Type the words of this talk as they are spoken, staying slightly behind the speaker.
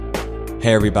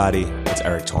Hey everybody, it's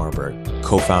Eric Torenberg,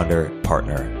 co-founder,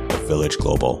 partner of Village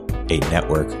Global, a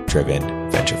network-driven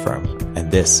venture firm.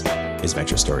 And this is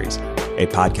Venture Stories, a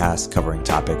podcast covering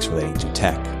topics relating to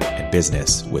tech and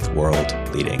business with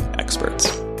world-leading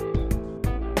experts.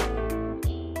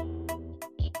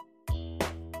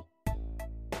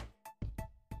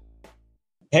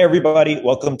 Hey everybody,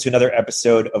 welcome to another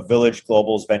episode of Village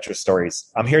Global's Venture Stories.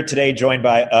 I'm here today joined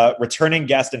by a returning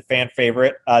guest and fan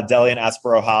favorite, Delian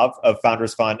Asparuhov of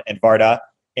Founders Fund and Varda,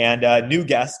 and a new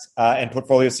guest and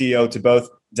portfolio CEO to both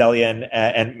Delian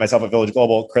and myself at Village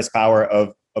Global, Chris Power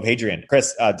of Hadrian.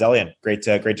 Chris, Delian, great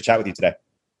to chat with you today.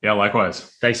 Yeah, likewise.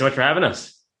 Thanks so much for having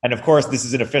us. And of course, this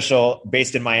is an official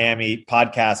based in Miami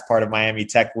podcast, part of Miami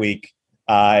Tech Week,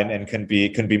 and couldn't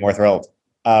be more thrilled.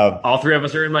 All three of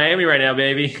us are in Miami right now,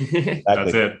 baby. Exactly.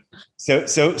 That's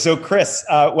it. So Chris,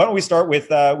 why don't we start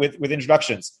with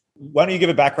introductions? Why don't you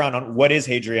give a background on what is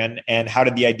Hadrian and how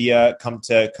did the idea come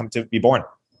to be born?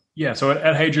 Yeah, so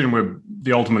at Hadrian,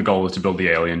 the ultimate goal is to build the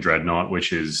alien dreadnought,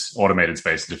 which is automated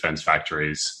space and defense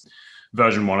factories.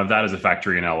 Version 1 of that is a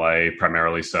factory in LA,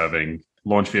 primarily serving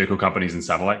launch vehicle companies and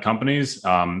satellite companies.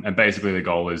 And basically the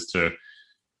goal is to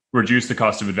reduce the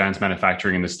cost of advanced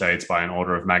manufacturing in the States by an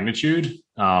order of magnitude.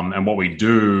 And what we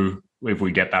do, if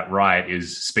we get that right,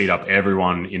 is speed up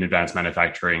everyone in advanced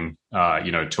manufacturing, 2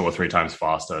 or 3 times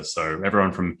faster. So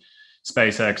everyone from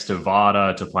SpaceX to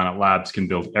Varda to Planet Labs can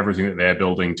build everything that they're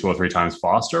building 2 or 3 times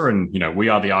faster. And, we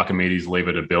are the Archimedes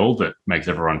lever to build that makes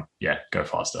everyone, go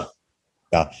faster.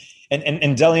 Yeah.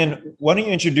 And Delian, why don't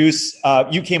you introduce,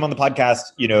 you came on the podcast,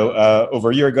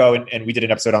 over a year ago and we did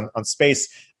an episode on space.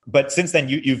 But since then,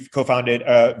 you've co-founded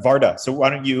Varda. So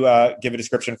why don't you give a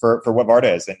description for what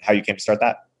Varda is and how you came to start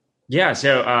that? Yeah,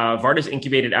 so Varda's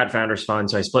incubated at Founders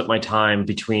Fund. So I split my time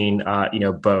between,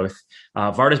 both.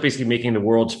 Varda's basically making the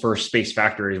world's first space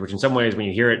factories, which in some ways, when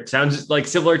you hear it, sounds like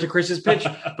similar to Chris's pitch,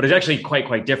 but it's actually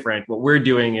quite different. What we're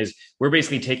doing is we're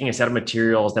basically taking a set of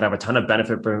materials that have a ton of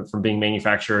benefit from being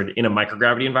manufactured in a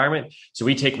microgravity environment. So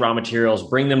we take raw materials,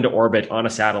 bring them to orbit on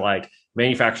a satellite,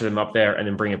 manufacture them up there and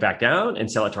then bring it back down and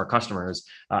sell it to our customers.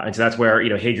 And so that's where,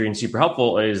 Hadrian's super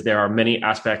helpful is there are many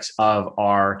aspects of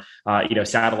our,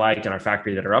 satellite and our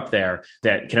factory that are up there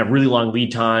that can have really long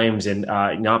lead times and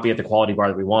not be at the quality bar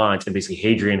that we want. And basically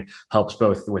Hadrian helps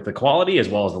both with the quality as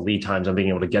well as the lead times on being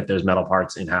able to get those metal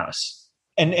parts in-house.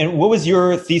 And what was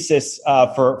your thesis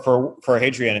for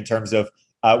Hadrian in terms of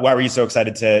why were you so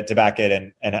excited to back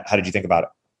it and how did you think about it?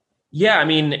 Yeah, I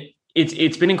mean,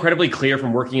 It's been incredibly clear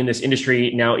from working in this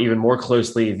industry now even more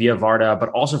closely via Varda, but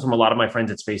also from a lot of my friends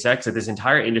at SpaceX that this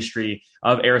entire industry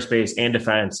of aerospace and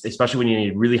defense, especially when you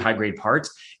need really high grade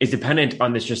parts, is dependent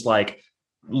on this just like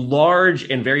large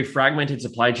and very fragmented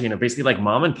supply chain of basically like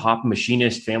mom and pop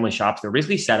machinist family shops. They're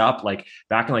basically set up like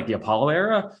back in like the Apollo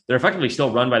era. They're effectively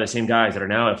still run by the same guys that are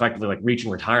now effectively like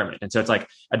reaching retirement. And so it's like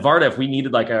at Varda, if we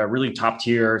needed like a really top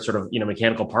tier sort of,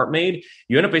 mechanical part made,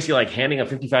 you end up basically like handing a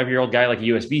 55-year-old guy like a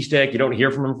USB stick. You don't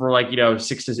hear from him for like,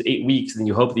 6 to 8 weeks. And then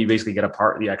you hope that you basically get a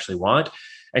part that you actually want.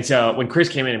 And so when Chris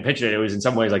came in and pitched it, it was in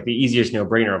some ways like the easiest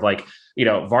no-brainer of like,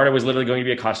 Varda was literally going to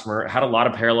be a customer. It had a lot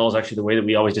of parallels. Actually, the way that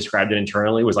we always described it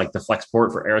internally was like the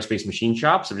Flexport for aerospace machine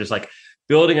shops of just like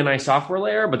building a nice software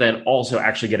layer, but then also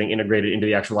actually getting integrated into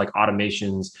the actual like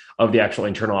automations of the actual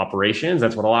internal operations.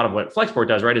 That's what a lot of what Flexport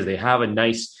does, right? Is they have a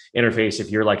nice interface if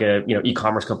you're like a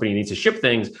e-commerce company needs to ship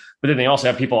things, but then they also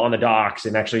have people on the docks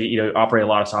and actually operate a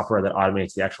lot of software that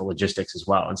automates the actual logistics as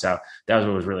well. And so that was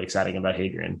what was really exciting about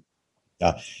Hadrian.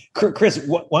 Chris,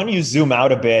 why don't you zoom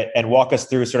out a bit and walk us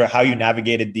through sort of how you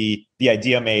navigated the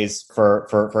idea maze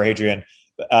for Hadrian?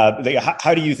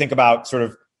 How do you think about sort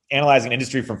of analyzing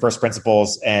industry from first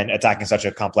principles and attacking such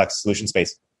a complex solution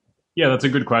space? Yeah, that's a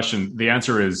good question. The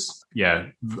answer is,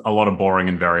 a lot of boring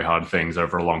and very hard things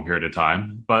over a long period of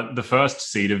time. But the first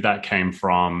seed of that came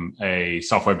from a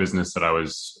software business that I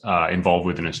was involved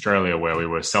with in Australia, where we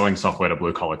were selling software to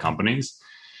blue collar companies.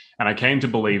 And I came to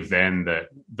believe then that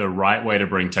the right way to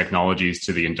bring technologies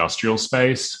to the industrial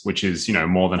space, which is,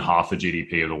 more than half the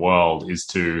GDP of the world, is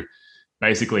to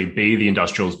basically be the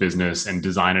industrials business and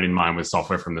design it in mind with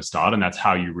software from the start. And that's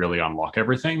how you really unlock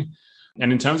everything.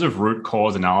 And in terms of root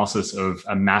cause analysis of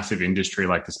a massive industry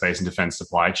like the space and defense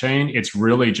supply chain, it's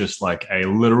really just like a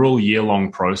literal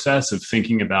year-long process of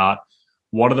thinking about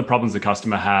what are the problems the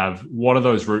customer have? What are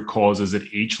those root causes at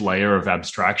each layer of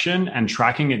abstraction and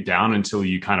tracking it down until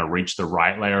you kind of reach the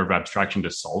right layer of abstraction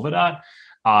to solve it at.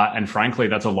 And frankly,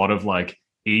 that's a lot of like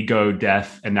ego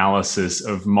death analysis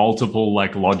of multiple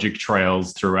like logic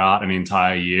trails throughout an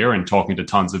entire year and talking to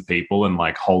tons of people and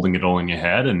like holding it all in your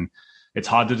head. And it's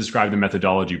hard to describe the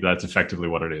methodology, but that's effectively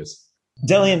what it is.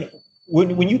 Delian,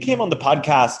 When you came on the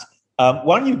podcast,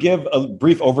 why don't you give a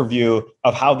brief overview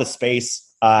of how the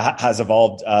space has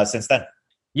evolved since then?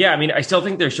 Yeah, I mean, I still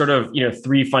think there's sort of,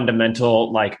 three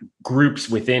fundamental like groups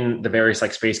within the various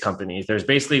like space companies. There's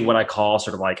basically what I call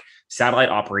sort of like satellite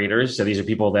operators. So these are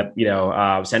people that,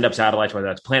 send up satellites, whether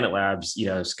that's Planet Labs,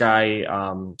 Sky,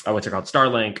 what's it called?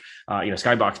 Starlink,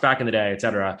 Skybox back in the day, et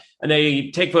cetera. And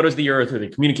they take photos of the Earth or they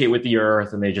communicate with the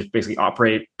Earth and they just basically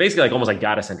operate basically like almost like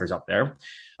data centers up there.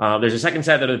 There's a second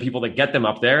set that are the people that get them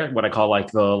up there, what I call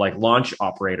like the launch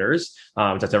operators.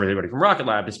 That's everybody from Rocket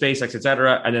Lab to SpaceX, et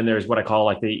cetera. And then there's what I call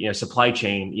like the supply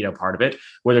chain, part of it,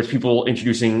 where there's people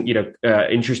introducing,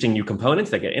 interesting new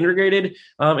components that get integrated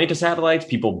into satellites,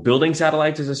 people building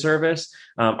satellites as a service.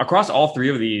 Across all three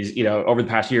of these, over the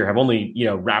past year have only,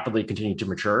 rapidly continued to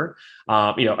mature.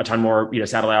 A ton more,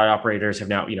 satellite operators have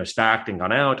now, SPAC'd and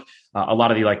gone out. A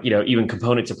lot of the even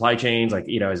component supply chains,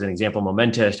 as an example,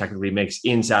 Momentus technically makes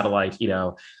in satellite,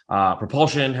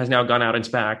 propulsion has now gone out and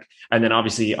SPAC. And then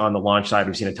obviously on the launch side,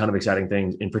 we've seen a ton of exciting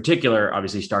things. In particular,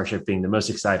 obviously Starship being the most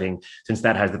exciting, since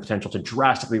that has the potential to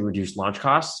drastically reduce launch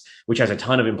costs, which has a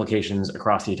ton of implications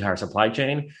across the entire supply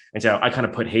chain. And so I kind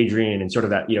of put Hadrian in sort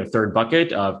of that, third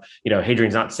bucket of,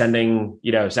 Hadrian's not sending,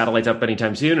 satellites up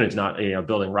anytime soon, and it's not,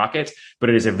 building rockets, but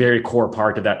it is a very core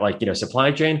part of that,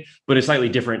 supply chain, but a slightly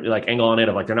different angle on it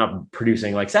of they're not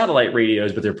producing satellite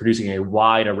radios, but they're producing a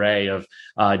wide array of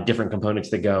different components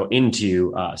that go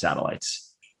into satellites.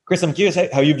 Chris, I'm curious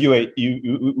how you view it.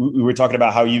 We were talking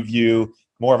about how you view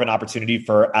more of an opportunity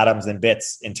for atoms and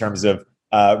bits in terms of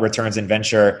returns in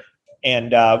venture.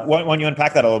 And why don't you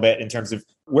unpack that a little bit in terms of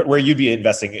where you'd be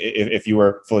investing if you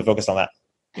were fully focused on that?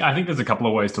 Yeah, I think there's a couple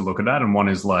of ways to look at that. And one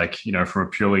is from a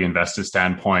purely investor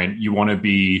standpoint, you want to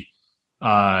be,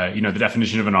 the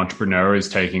definition of an entrepreneur is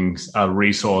taking a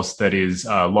resource that is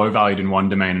low valued in one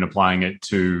domain and applying it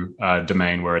to a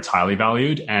domain where it's highly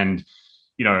valued. And,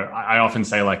 I often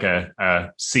say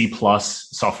a C plus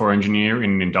software engineer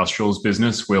in an industrials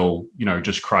business will,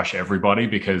 just crush everybody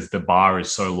because the bar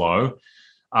is so low.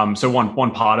 So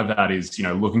one part of that is,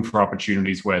 looking for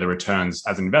opportunities where the returns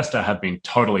as an investor have been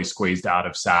totally squeezed out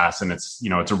of SaaS, and it's,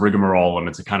 it's a rigmarole and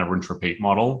it's a kind of rinse repeat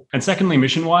model. And secondly,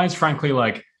 mission wise, frankly,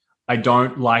 I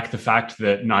don't like the fact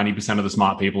that 90% of the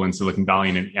smart people in Silicon Valley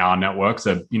and in our networks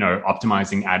are,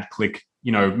 optimizing ad click,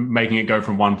 making it go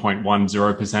from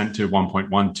 1.10% to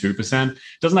 1.12%.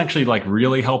 Doesn't actually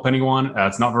really help anyone.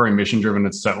 It's not very mission driven.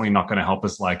 It's certainly not going to help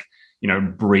us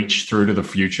breach through to the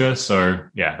future. So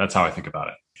yeah, that's how I think about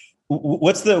it.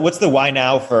 What's the why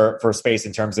now for space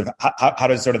in terms of how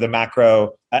does sort of the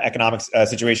macro economic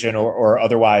situation or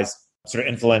otherwise sort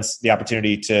of influence the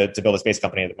opportunity to build a space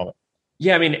company at the moment?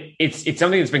 Yeah, I mean, it's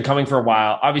something that's been coming for a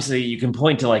while. Obviously, you can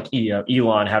point to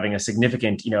Elon having a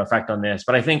significant effect on this,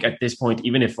 but I think at this point,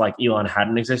 even if Elon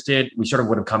hadn't existed, we sort of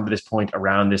would have come to this point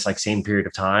around this same period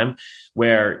of time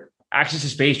where access to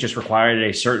space just required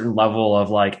a certain level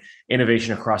of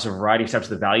innovation across a variety of steps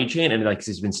of the value chain, and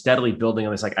it's been steadily building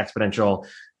on this exponential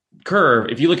curve.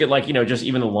 If you look at just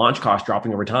even the launch cost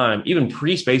dropping over time, even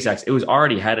pre-SpaceX, it was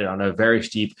already headed on a very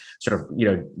steep sort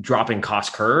of dropping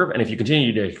cost curve. And if you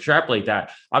continue to extrapolate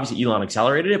that, obviously Elon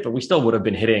accelerated it, but we still would have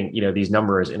been hitting these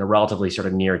numbers in a relatively sort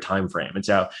of near time frame. And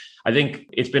so I think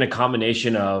it's been a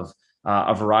combination of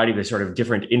a variety of the sort of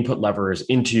different input levers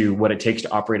into what it takes to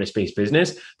operate a space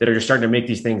business that are just starting to make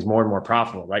these things more and more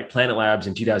profitable, right? Planet Labs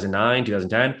in 2009,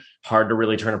 2010, hard to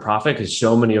really turn a profit because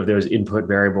so many of those input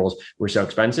variables were so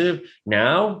expensive.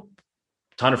 Now,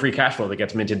 ton of free cash flow that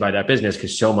gets minted by that business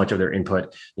because so much of their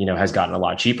input, has gotten a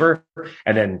lot cheaper.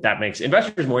 And then that makes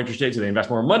investors more interested. So they invest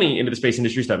more money into the space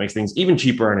industry. So that makes things even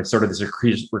cheaper. And it's sort of this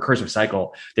recursive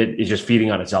cycle that is just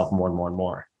feeding on itself more and more and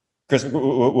more. Chris,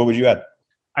 what would you add?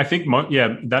 I think,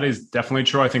 that is definitely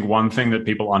true. I think one thing that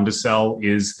people undersell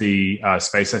is the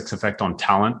SpaceX effect on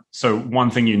talent. So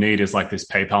one thing you need is this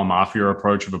PayPal mafia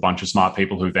approach of a bunch of smart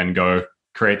people who then go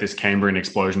create this Cambrian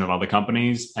explosion of other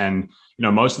companies. And,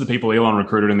 most of the people Elon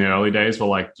recruited in the early days were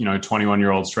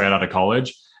 21-year-olds straight out of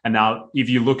college. And now if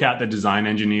you look at the design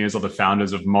engineers or the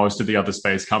founders of most of the other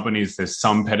space companies, there's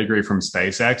some pedigree from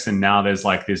SpaceX. And now there's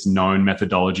this known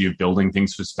methodology of building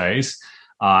things for space.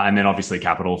 And then obviously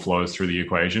capital flows through the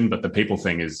equation, but the people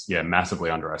thing is, massively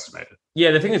underestimated.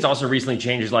 Yeah, the thing that's also recently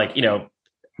changed is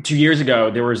 2 years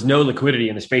ago, there was no liquidity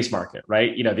in the space market,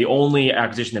 right? The only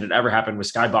acquisition that had ever happened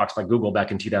was Skybox by Google back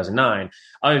in 2009.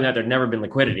 Other than that, there'd never been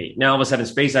liquidity. Now, all of a sudden,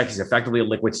 SpaceX is effectively a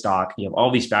liquid stock. You have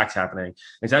all these SPACs happening.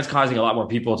 And so that's causing a lot more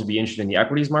people to be interested in the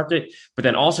equities market. But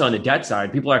then also on the debt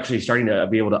side, people are actually starting to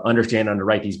be able to understand and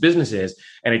underwrite these businesses.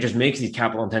 And it just makes these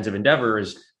capital intensive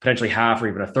endeavors potentially half or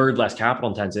even a third less capital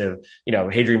intensive.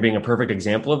 Hadrian being a perfect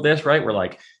example of this, right? Where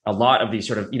like a lot of these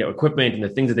sort of, equipment and the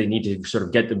things that they need to sort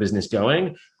of get the business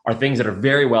going are things that are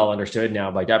very well understood now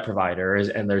by debt providers.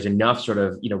 And there's enough sort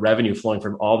of, revenue flowing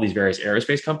from all these various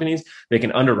aerospace companies. They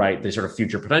can underwrite the sort of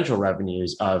future potential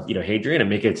revenues of, Hadrian and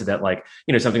make it so that like,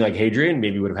 something like Hadrian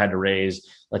maybe would have had to raise,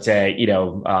 let's say,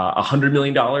 $100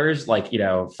 million, like,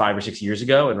 5 or 6 years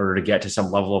ago in order to get to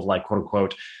some level of like, quote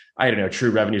unquote, I don't know, true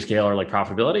revenue scale or like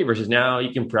profitability, versus now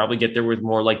you can probably get there with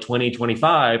more like 20,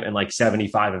 25 and like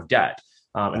 75 of debt.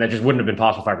 And that just wouldn't have been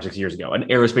possible 5 or 6 years ago. An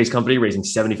aerospace company raising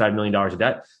 $75 million of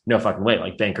debt, no fucking way.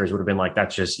 Like bankers would have been like,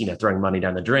 that's just, throwing money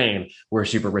down the drain. We're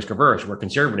super risk averse. We're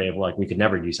conservative. Like we could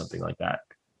never do something like that.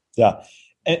 Yeah.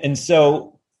 And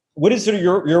so what is sort of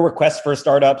your request for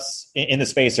startups in the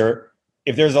space, or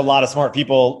if there's a lot of smart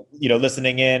people,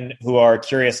 listening in who are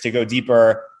curious to go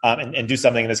deeper and do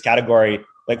something in this category,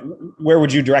 like where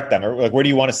would you direct them, or like where do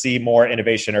you want to see more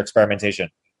innovation or experimentation?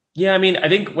 Yeah, I mean, I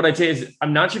think what I'd say is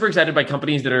I'm not super excited by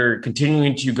companies that are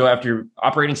continuing to go after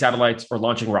operating satellites or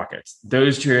launching rockets.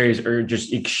 Those two areas are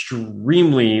just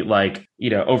extremely like,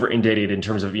 over inundated in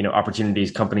terms of,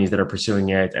 opportunities, companies that are pursuing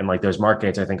it. And like those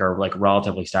markets, I think are like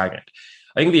relatively stagnant.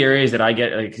 I think the areas that I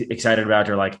get excited about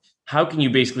are like, how can you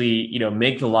basically,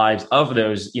 make the lives of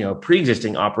those,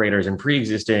 pre-existing operators and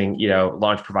pre-existing,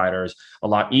 launch providers a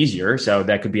lot easier. So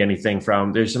that could be anything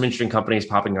from, there's some interesting companies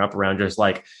popping up around just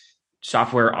like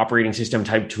software operating system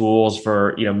type tools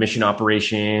for, mission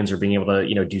operations or being able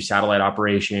to, do satellite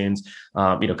operations,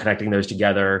 connecting those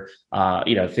together,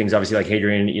 things obviously like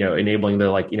Hadrian, enabling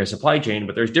the like, supply chain,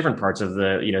 but there's different parts of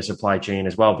the, supply chain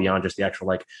as well, beyond just the actual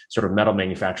like sort of metal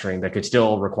manufacturing that could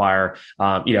still require,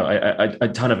 a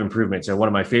ton of improvement. So one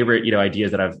of my favorite,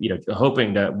 ideas that I've,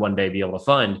 hoping to one day be able to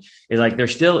fund is like, there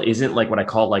still isn't like what I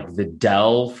call like the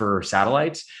Dell for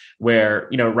satellites, where,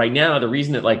 right now, the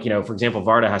reason that like, for example,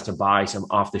 Varda has to buy some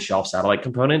off the shelf satellite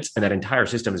components, and that entire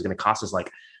system is going to cost us like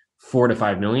 $4 to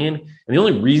 $5 million. And the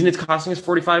only reason it's costing us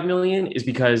 $45 million is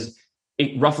because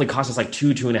it roughly costs us like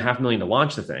 $2.5 million to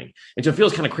launch the thing. And so it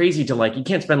feels kind of crazy to like, you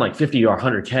can't spend like 50 or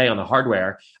 100K on the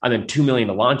hardware and then $2 million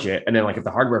to launch it. And then like, if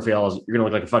the hardware fails, you're going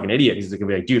to look like a fucking idiot. He's going to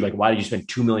be like, dude, like, why did you spend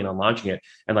 $2 million on launching it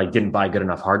and like didn't buy good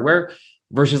enough hardware?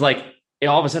 Versus like,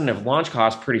 all of a sudden, if launch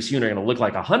costs pretty soon are going to look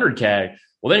like 100K,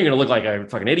 well, then you're going to look like a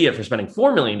fucking idiot for spending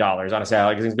 $4 million on a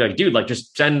satellite. Because it's going to be like, dude, like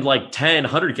just send like 10,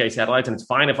 100K satellites and it's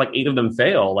fine if like 8 of them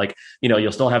fail. Like,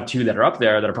 you'll still have 2 that are up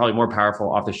there that are probably more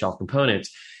powerful off the shelf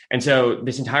components. And so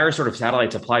this entire sort of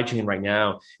satellite supply chain right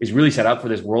now is really set up for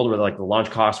this world where like the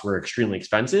launch costs were extremely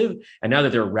expensive. And now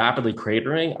that they're rapidly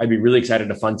cratering, I'd be really excited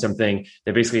to fund something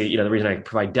that basically, the reason I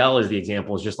provide Dell as the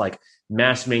example is just like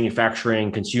mass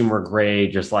manufacturing, consumer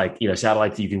grade, just like,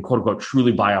 satellites that you can quote unquote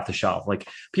truly buy off the shelf. Like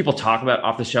people talk about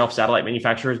off the shelf satellite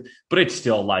manufacturers, but it's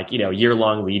still like,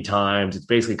 year-long lead times. It's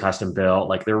basically custom built.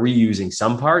 Like they're reusing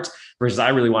some parts, versus I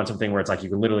really want something where it's like, you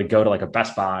can literally go to like a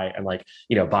Best Buy and like,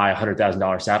 buy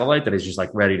 $100,000 satellite that is just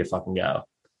like ready to fucking go.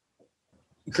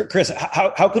 Chris,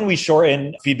 how can we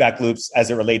shorten feedback loops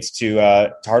as it relates to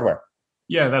hardware?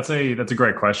 Yeah, that's a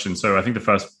great question. So I think the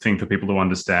first thing for people to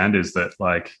understand is that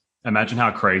like, imagine how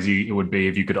crazy it would be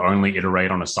if you could only iterate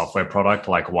on a software product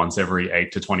like once every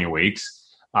 8 to 20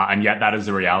 weeks. And yet that is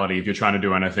the reality. If you're trying to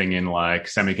do anything in like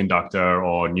semiconductor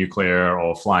or nuclear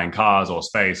or flying cars or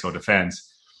space or defense,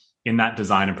 in that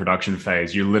design and production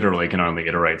phase, you literally can only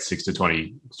iterate 6 to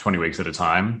 20 weeks at a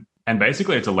time. And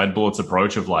basically it's a lead bullets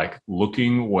approach of like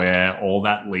looking where all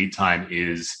that lead time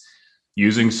is,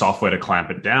 using software to clamp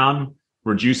it down,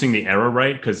 reducing the error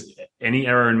rate, because any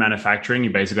error in manufacturing,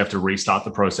 you basically have to restart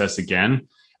the process again.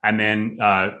 And then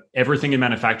everything in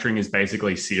manufacturing is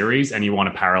basically series, and you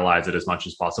want to parallelize it as much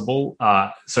as possible.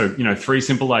 So, 3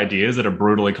 simple ideas that are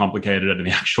brutally complicated in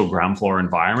the actual ground floor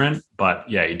environment. But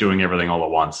yeah, you're doing everything all at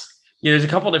once. Yeah, there's a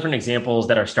couple of different examples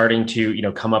that are starting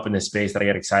to, come up in this space that I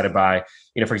get excited by.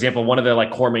 For example, one of the like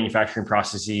core manufacturing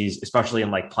processes, especially in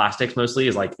like plastics mostly,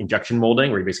 is like injection molding,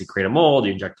 where you basically create a mold,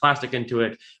 you inject plastic into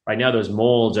it. Right now, those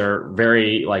molds are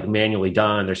very like manually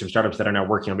done. There's some startups that are now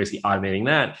working on basically automating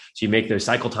that. So you make those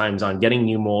cycle times on getting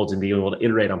new molds and being able to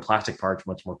iterate on plastic parts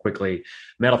much more quickly.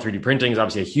 Metal 3D printing is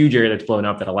obviously a huge area that's blown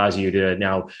up that allows you to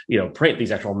now, print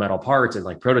these actual metal parts and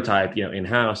like prototype,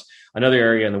 in-house. Another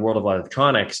area in the world of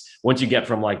electronics, once you get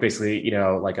from like basically,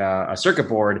 like a circuit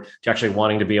board to actually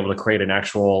wanting to be able to create an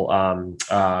actual,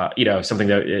 something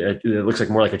that it looks like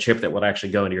more like a chip that would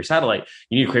actually go into your satellite,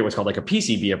 you need to create what's called like a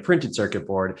PCB, a printed circuit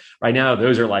board. Right now,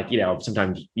 those are like,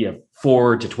 sometimes,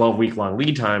 4 to 12 week long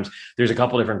lead times. There's a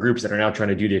couple different groups that are now trying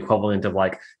to do the equivalent of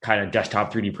like kind of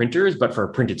desktop 3D printers, but for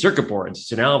printed circuit boards.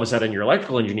 So now all of a sudden your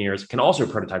electrical engineers can also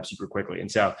prototype super quickly.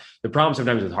 And so the problem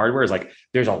sometimes with hardware is like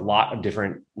there's a lot of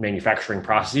different manufacturing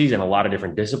processes and a lot of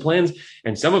different disciplines.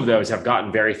 And some of those have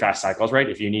gotten very fast cycles, right?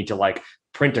 If you need to like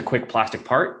print a quick plastic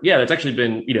part, yeah, that's actually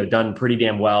been, done pretty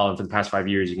damn well. And for the past 5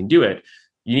 years, you can do it.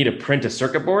 You need to print a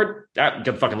circuit board,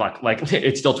 good fucking luck. Like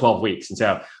it's still 12 weeks. And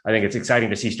so I think it's exciting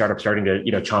to see startups starting to,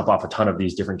 chomp off a ton of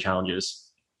these different challenges.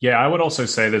 Yeah, I would also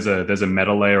say there's a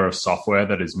meta layer of software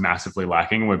that is massively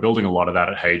lacking. We're building a lot of that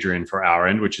at Hadrian for our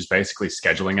end, which is basically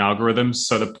scheduling algorithms.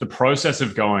 So the process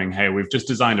of going, hey, we've just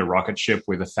designed a rocket ship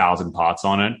with 1,000 parts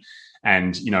on it.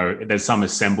 And, there's some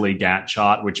assembly Gantt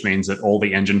chart, which means that all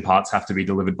the engine parts have to be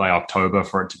delivered by October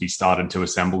for it to be started to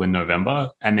assemble in November,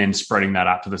 and then spreading that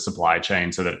out to the supply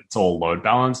chain so that it's all load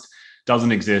balanced.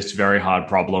 Doesn't exist. Very hard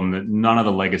problem. That none of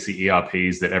the legacy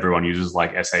ERPs that everyone uses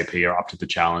like SAP are up to the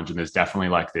challenge. And there's definitely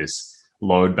like this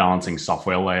load balancing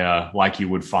software layer like you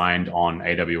would find on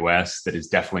AWS that is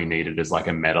definitely needed as like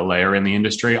a meta layer in the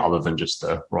industry other than just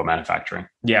the raw manufacturing.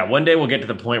 Yeah, one day we'll get to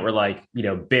the point where like,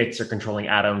 bits are controlling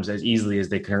atoms as easily as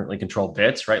they currently control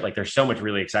bits, right? Like there's so much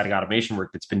really exciting automation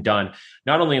work that's been done,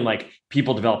 not only in like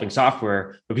people developing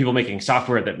software, but people making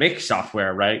software that makes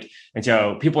software, right? And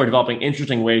so people are developing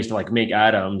interesting ways to like make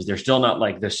atoms. They're still not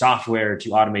like the software to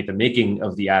automate the making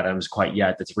of the atoms quite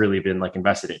yet that's really been like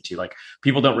invested into. Like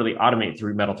people don't really automate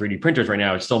through metal 3D printers right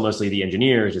now. It's still mostly the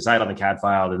engineers decide on the CAD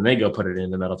file, and they go put it in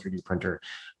the metal 3D printer.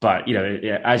 But,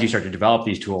 as you start to develop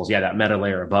these tools, that meta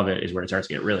layer above it is where it starts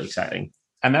to get really exciting.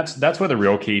 And that's where the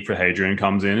real key for Hadrian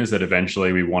comes in, is that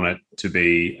eventually we want it to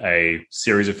be a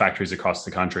series of factories across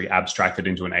the country abstracted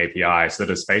into an API so that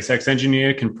a SpaceX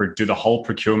engineer can do the whole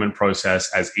procurement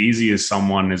process as easy as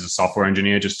someone as a software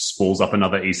engineer just spools up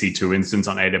another EC2 instance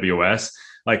on AWS.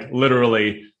 Like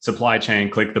literally supply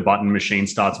chain, click the button, machine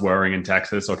starts whirring in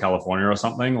Texas or California or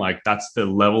something. Like that's the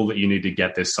level that you need to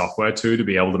get this software to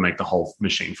be able to make the whole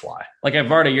machine fly. Like at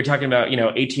Varda, you're talking about,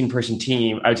 18-person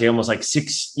team. I would say almost like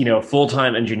 6,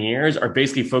 full-time engineers are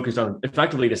basically focused on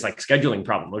effectively this like scheduling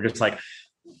problem. We're just like,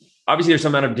 obviously there's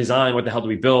some amount of design. What the hell do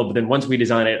we build? But then once we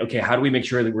design it, okay, how do we make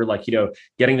sure that we're like,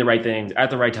 getting the right things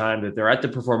at the right time, that they're at the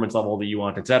performance level that you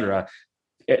want, et cetera.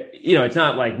 It's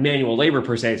not like manual labor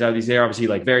per se. They're obviously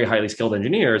like very highly skilled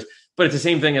engineers, but it's the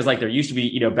same thing as like there used to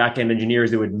be, back-end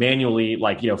engineers that would manually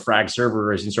like, frag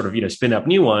servers and sort of, spin up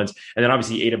new ones. And then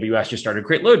obviously AWS just started to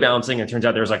create load balancing. And it turns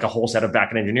out there's like a whole set of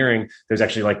back-end engineering. There's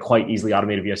actually like quite easily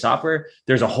automated via software.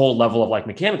 There's a whole level of like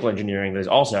mechanical engineering that is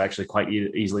also actually quite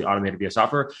easily automated via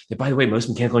software that, by the way, most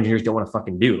mechanical engineers don't want to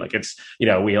fucking do. Like it's,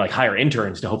 we like hire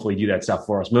interns to hopefully do that stuff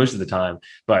for us most of the time.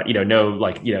 But, no,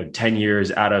 like, 10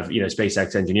 years out of,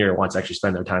 SpaceX engineer wants to actually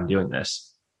spend their time doing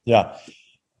this. Yeah,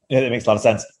 it makes a lot of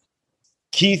sense.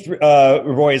 Keith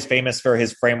Roy is famous for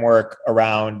his framework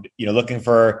around, looking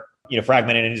for,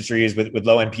 fragmented industries with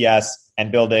low NPS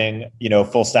and building,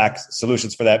 full stack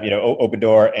solutions for that, Open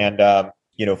Door and,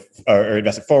 or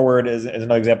Invest It Forward is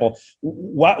another example.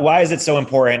 Why is it so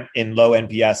important in low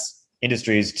NPS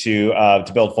industries to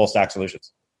build full stack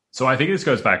solutions? So I think this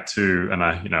goes back to, and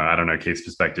I don't know Keith's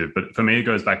perspective, but for me, it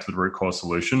goes back to the root cause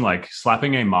solution, like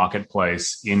slapping a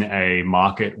marketplace in a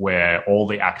market where all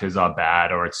the actors are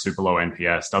bad or it's super low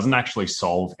NPS doesn't actually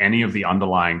solve any of the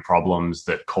underlying problems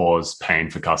that cause pain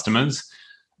for customers.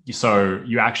 So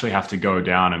you actually have to go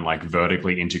down and like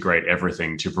vertically integrate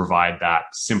everything to provide that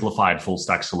simplified full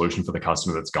stack solution for the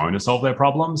customer that's going to solve their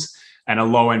problems. And a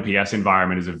low NPS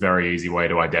environment is a very easy way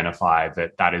to identify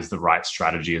that is the right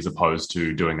strategy as opposed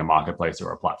to doing a marketplace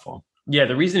or a platform. Yeah,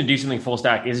 the reason to do something full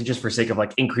stack isn't just for sake of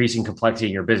like increasing complexity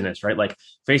in your business, right? Like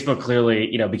Facebook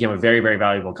clearly, became a very, very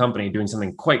valuable company doing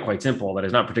something quite simple that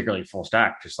is not particularly full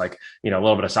stack, just like, a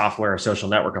little bit of software, social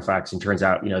network effects, and turns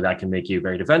out, that can make you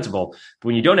very defensible. But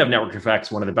when you don't have network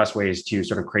effects, one of the best ways to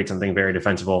sort of create something very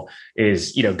defensible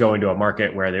is, go into a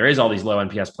market where there is all these low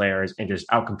NPS players and just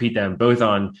outcompete them both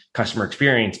on customer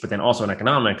experience, but then also in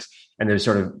economics. And the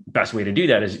sort of best way to do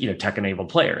that is, tech-enabled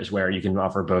players where you can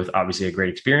offer both obviously a great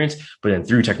experience, but then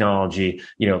through technology,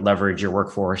 leverage your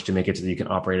workforce to make it so that you can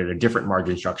operate at a different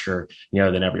margin structure,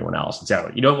 than everyone else. And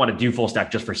so you don't want to do full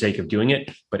stack just for sake of doing it.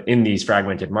 But in these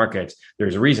fragmented markets,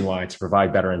 there's a reason why it's to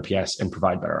provide better NPS and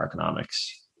provide better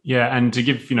economics. Yeah, and to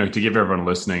give everyone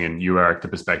listening and you, Eric, the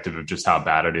perspective of just how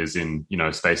bad it is in,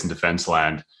 space and defense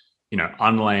land.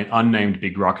 Unnamed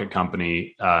big rocket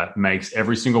company makes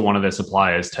every single one of their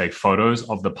suppliers take photos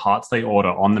of the parts they order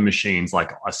on the machines,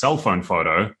 like a cell phone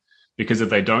photo, because if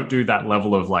they don't do that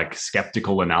level of like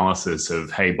skeptical analysis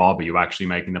of, hey, Bob, are you actually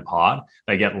making the part?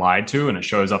 They get lied to and it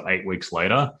shows up 8 weeks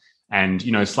later. And,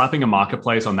 slapping a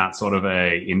marketplace on that sort of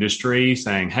a industry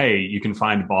saying, hey, you can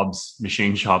find Bob's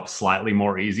machine shop slightly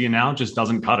more easier now just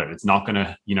doesn't cut it. It's not going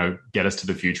to, get us to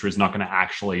the future. It's not going to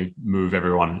actually move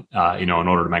everyone, in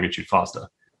order of magnitude faster.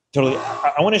 Totally.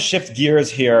 I want to shift gears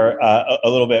here a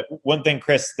little bit. One thing,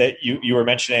 Chris, that you were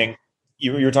mentioning,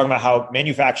 you were talking about how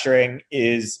manufacturing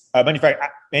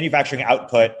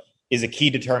output is a key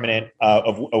determinant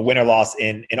of a win or loss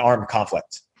in armed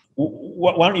conflict.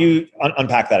 Why don't you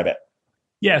unpack that a bit?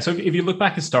 Yeah. So if you look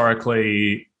back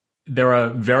historically, there are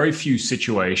very few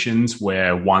situations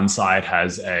where one side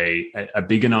has a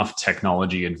big enough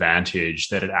technology advantage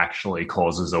that it actually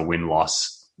causes a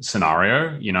win-loss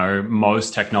scenario.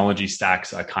 Most technology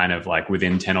stacks are kind of like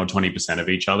within 10 or 20% of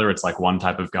each other. It's like one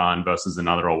type of gun versus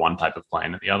another, or one type of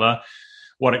plane at the other.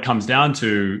 What it comes down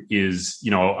to is,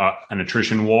 an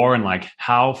attrition war, and like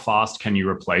how fast can you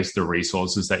replace the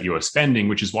resources that you are spending,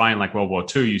 which is why in like World War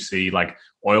II, you see like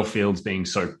oil fields being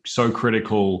so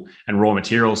critical and raw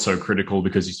materials so critical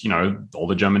because, all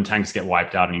the German tanks get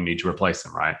wiped out and you need to replace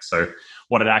them, right? So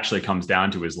what it actually comes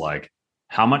down to is like,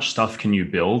 how much stuff can you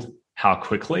build? How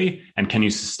quickly, and can you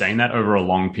sustain that over a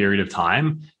long period of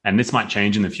time? And this might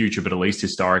change in the future, but at least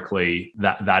historically,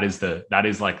 that is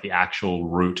like the actual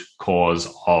root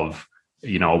cause of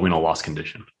a win or loss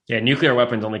condition. Yeah, nuclear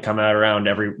weapons only come out around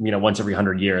once every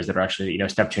 100 years that are actually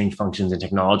step change functions in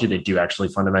technology. They do actually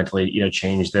fundamentally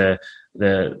change the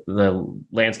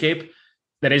landscape.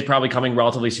 That is probably coming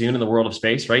relatively soon in the world of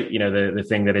space, right? The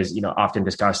thing that is, often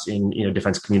discussed in,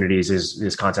 defense communities is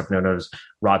this concept known as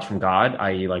rods from God,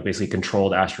 i.e. like basically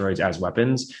controlled asteroids as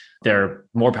weapons. They're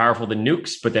more powerful than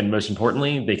nukes, but then most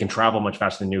importantly, they can travel much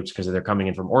faster than nukes because they're coming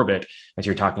in from orbit. As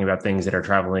you're talking about things that are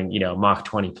traveling, Mach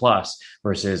 20 plus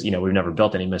versus, we've never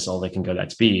built any missile that can go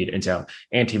that speed. And so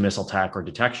anti-missile attack or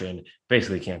detection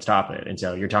basically can't stop it. And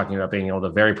so you're talking about being able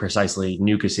to very precisely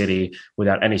nuke a city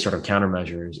without any sort of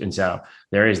countermeasures. And so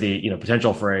there is the,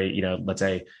 potential for let's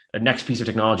say a next piece of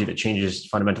technology that changes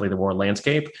fundamentally the war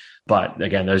landscape. But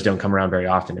again, those don't come around very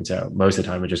often. And so most of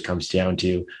the time it just comes down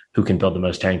to who can build the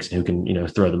most tanks and who can,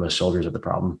 throw the most soldiers at the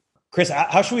problem. Chris,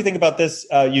 how should we think about this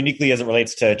uniquely as it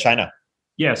relates to China?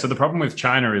 Yeah, so the problem with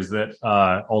China is that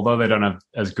although they don't have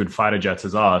as good fighter jets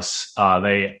as us,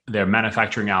 their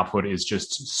manufacturing output is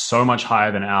just so much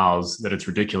higher than ours that it's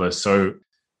ridiculous. So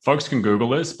folks can Google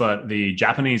this, but the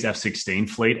Japanese F-16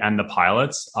 fleet and the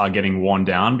pilots are getting worn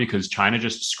down because China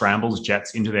just scrambles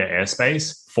jets into their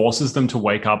airspace, forces them to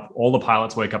wake up. All the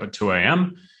pilots wake up at 2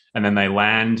 a.m. and then they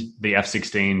land the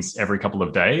F-16s every couple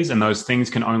of days. And those things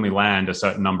can only land a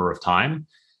certain number of time.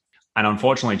 And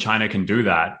unfortunately, China can do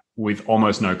that with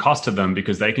almost no cost to them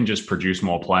because they can just produce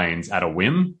more planes at a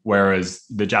whim, whereas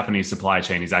the Japanese supply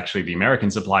chain is actually the American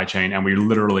supply chain, and we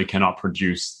literally cannot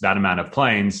produce that amount of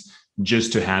planes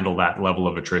just to handle that level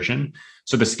of attrition.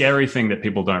 So the scary thing that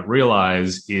people don't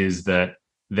realize is that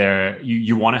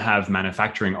you want to have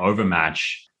manufacturing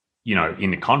overmatch,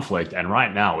 in the conflict. And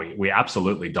right now we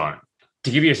absolutely don't. To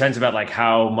give you a sense about like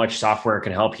how much software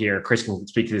can help here, Chris can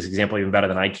speak to this example even better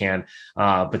than I can.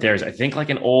 But there's, I think, like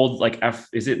an old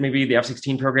is it maybe the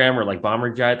F-16 program or like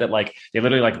bomber jet that like they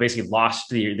literally like basically lost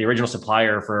the original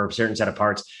supplier for a certain set of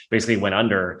parts, basically went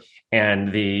under.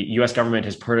 And the US government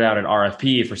has put out an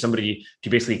RFP for somebody to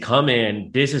basically come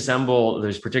in, disassemble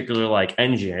this particular like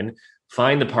engine,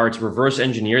 find the parts, reverse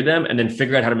engineer them, and then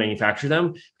figure out how to manufacture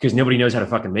them because nobody knows how to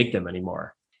fucking make them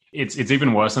anymore. It's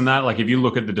even worse than that. Like if you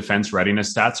look at the defense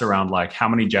readiness stats around like how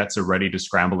many jets are ready to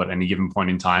scramble at any given point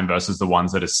in time versus the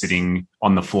ones that are sitting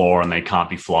on the floor and they can't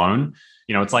be flown,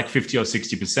 it's like 50 or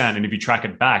 60%. And if you track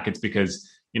it back, it's because,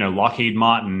 Lockheed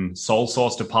Martin sole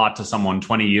sourced a part to someone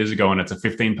 20 years ago and it's a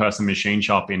 15-person machine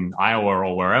shop in Iowa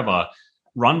or wherever,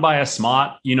 run by a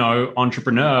smart,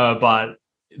 entrepreneur, but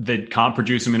they can't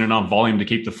produce them in enough volume to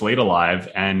keep the fleet alive.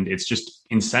 And it's just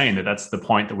insane that that's the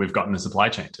point that we've gotten the supply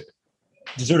chain to.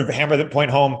 To sort of hammer the point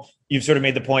home, you've sort of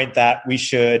made the point that we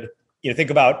should, think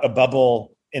about a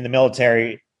bubble in the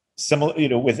military,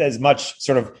 similar, with as much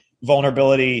sort of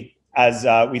vulnerability as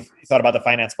we thought about the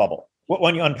finance bubble. Why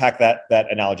don't you unpack that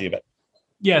analogy a bit?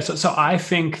 Yeah, so I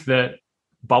think that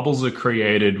bubbles are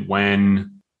created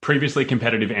when previously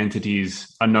competitive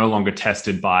entities are no longer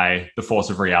tested by the force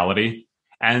of reality.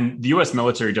 And the US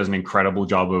military does an incredible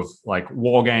job of like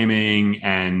wargaming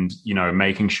and,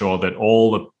 making sure that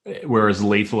we're as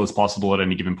lethal as possible at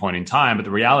any given point in time. But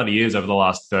the reality is over the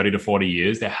last 30 to 40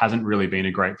 years, there hasn't really been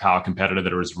a great power competitor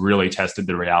that has really tested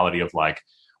the reality of like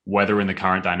whether in the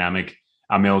current dynamic,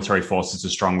 our military force is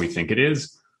as strong we think it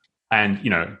is. And,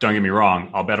 don't get me wrong,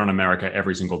 I'll bet on America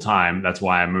every single time. That's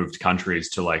why I moved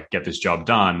countries to like get this job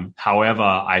done. However,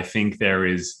 I think there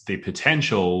is the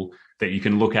potential that you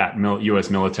can look at US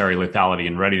military lethality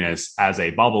and readiness as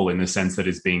a bubble in the sense that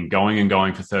it's been going and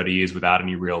going for 30 years without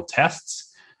any real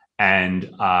tests. And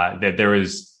that there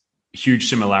is huge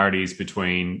similarities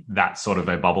between that sort of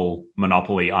a bubble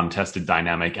monopoly untested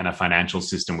dynamic and a financial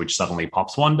system which suddenly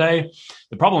pops one day.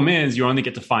 The problem is you only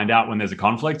get to find out when there's a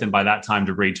conflict, and by that time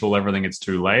to retool everything, it's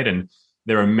too late. And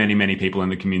there are many, many people in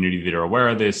the community that are aware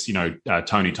of this.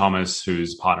 Tony Thomas,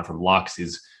 who's a partner from Lux,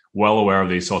 is well aware of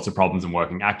these sorts of problems and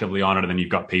working actively on it. And then you've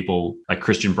got people like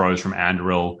Christian Brose from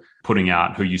Anduril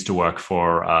who used to work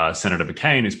for Senator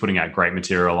McCain, who's putting out great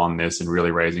material on this and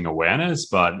really raising awareness.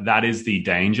 But that is the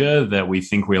danger, that we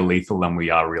think we're lethal and we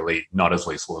are really not as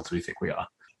lethal as we think we are.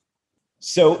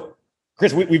 So,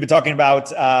 Chris, we've been talking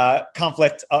about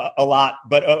conflict a lot,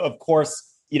 but of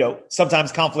course,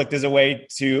 sometimes conflict is a way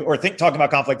to, talking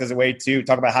about conflict is a way to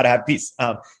talk about how to have peace.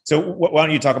 So why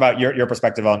don't you talk about your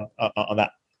perspective on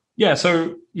that? Yeah,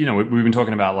 so, we've been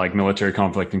talking about like military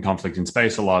conflict and conflict in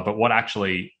space a lot, but what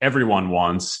actually everyone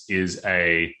wants is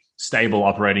a stable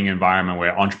operating environment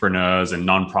where entrepreneurs and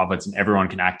nonprofits and everyone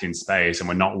can act in space, and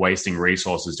we're not wasting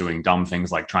resources doing dumb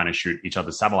things like trying to shoot each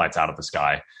other's satellites out of the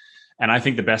sky. And I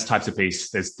think the best types of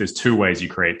peace, there's two ways you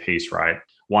create peace, right?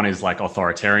 One is like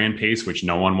authoritarian peace, which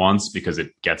no one wants because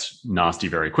it gets nasty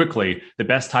very quickly. The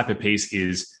best type of peace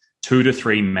is 2 to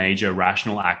 3 major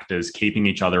rational actors keeping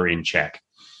each other in check.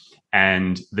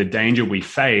 And the danger we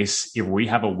face if we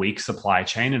have a weak supply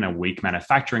chain and a weak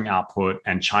manufacturing output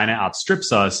and China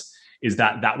outstrips us is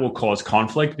that will cause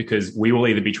conflict, because we will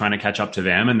either be trying to catch up to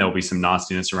them and there'll be some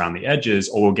nastiness around the edges,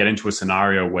 or we'll get into a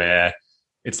scenario where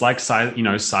it's like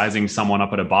sizing someone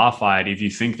up at a bar fight. If you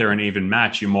think they're an even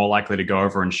match, you're more likely to go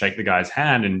over and shake the guy's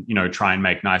hand and try and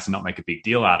make nice and not make a big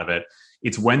deal out of it.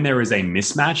 It's when there is a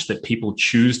mismatch that people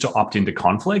choose to opt into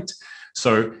conflict.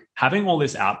 So having all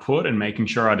this output and making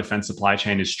sure our defense supply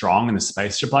chain is strong and the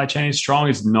space supply chain is strong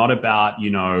is not about,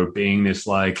 being this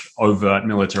like overt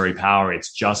military power.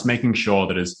 It's just making sure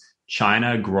that as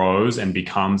China grows and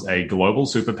becomes a global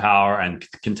superpower and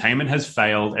containment has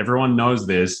failed, everyone knows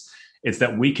this, it's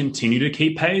that we continue to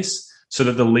keep pace so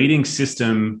that the leading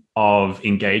system of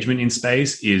engagement in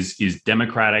space is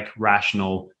democratic,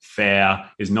 rational, fair,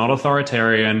 is not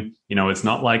authoritarian. It's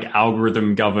not like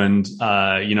algorithm governed,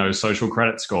 social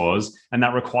credit scores. And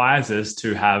that requires us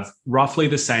to have roughly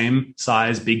the same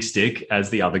size big stick as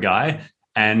the other guy.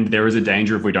 And there is a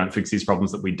danger if we don't fix these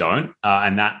problems that we don't.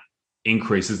 And that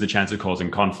increases the chance of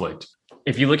causing conflict.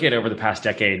 If you look at over the past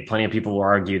decade, plenty of people will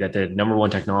argue that the number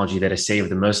one technology that has saved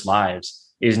the most lives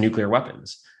is nuclear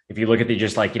weapons. If you look at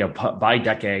the by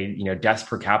decade, deaths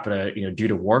per capita, due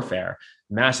to warfare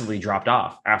massively dropped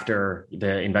off after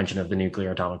the invention of the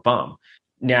nuclear atomic bomb.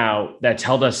 Now, that's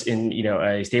held us in,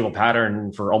 a stable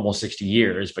pattern for almost 60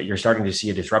 years, but you're starting to see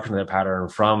a disruption of that pattern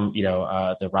from,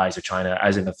 the rise of China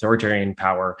as an authoritarian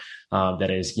power that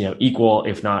is, equal,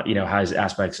 if not, has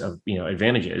aspects of,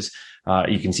 advantages.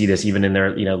 You can see this even in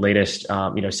their, latest,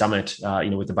 summit,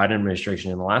 with the Biden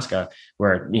administration in Alaska,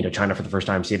 where, China for the first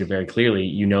time stated very clearly,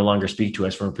 you no longer speak to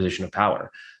us from a position of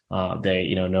power.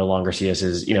 They, no longer see us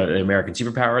as, the American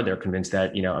superpower. They're convinced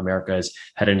that, America is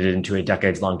headed into a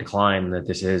decades-long decline, and that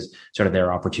this is sort of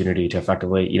their opportunity to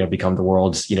effectively, become the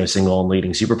world's, single and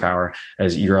leading superpower,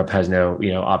 as Europe has no,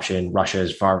 option. Russia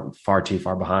is far too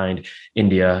far behind.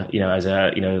 India, as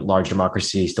a, large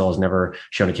democracy, still has never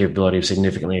shown a capability of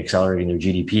significantly accelerating their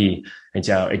GDP. And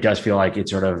so it does feel like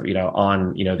it's sort of,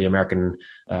 on, the American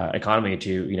economy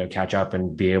to, catch up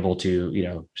and be able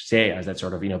to, stay as that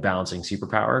sort of, balancing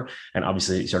superpower. And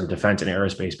obviously sort of defense and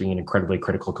aerospace being an incredibly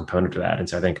critical component to that. And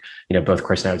so I think, both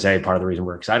Chris and I would say part of the reason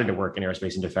we're excited to work in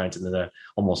aerospace and defense, and the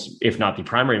almost, if not the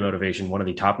primary motivation, one of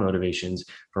the top motivations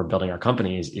for building our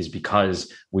companies is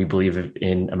because we believe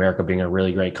in America being a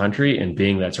really great country and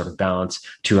being that sort of balance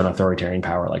to an authoritarian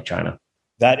power like China.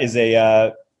 That is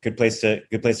a good place to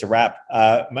wrap.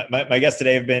 My guests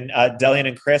today have been Delian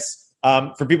and Chris.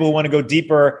 For people who want to go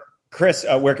deeper, Chris,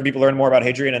 where can people learn more about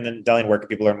Hadrian? And then Delian, where can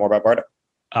people learn more about Varda?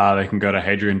 They can go to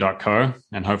hadrian.co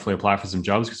and hopefully apply for some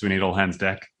jobs, because we need all hands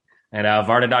deck. And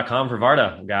Varda.com for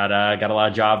Varda. Got a lot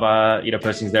of job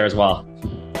postings there as well.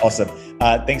 Awesome.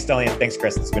 Thanks, Delian. Thanks,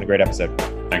 Chris. It's been a great episode.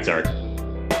 Thanks, Eric.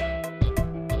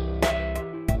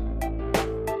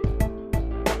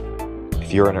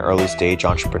 If you're an early stage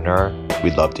entrepreneur,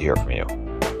 we'd love to hear from you.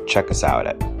 Check us out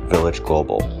at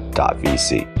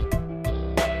villageglobal.vc.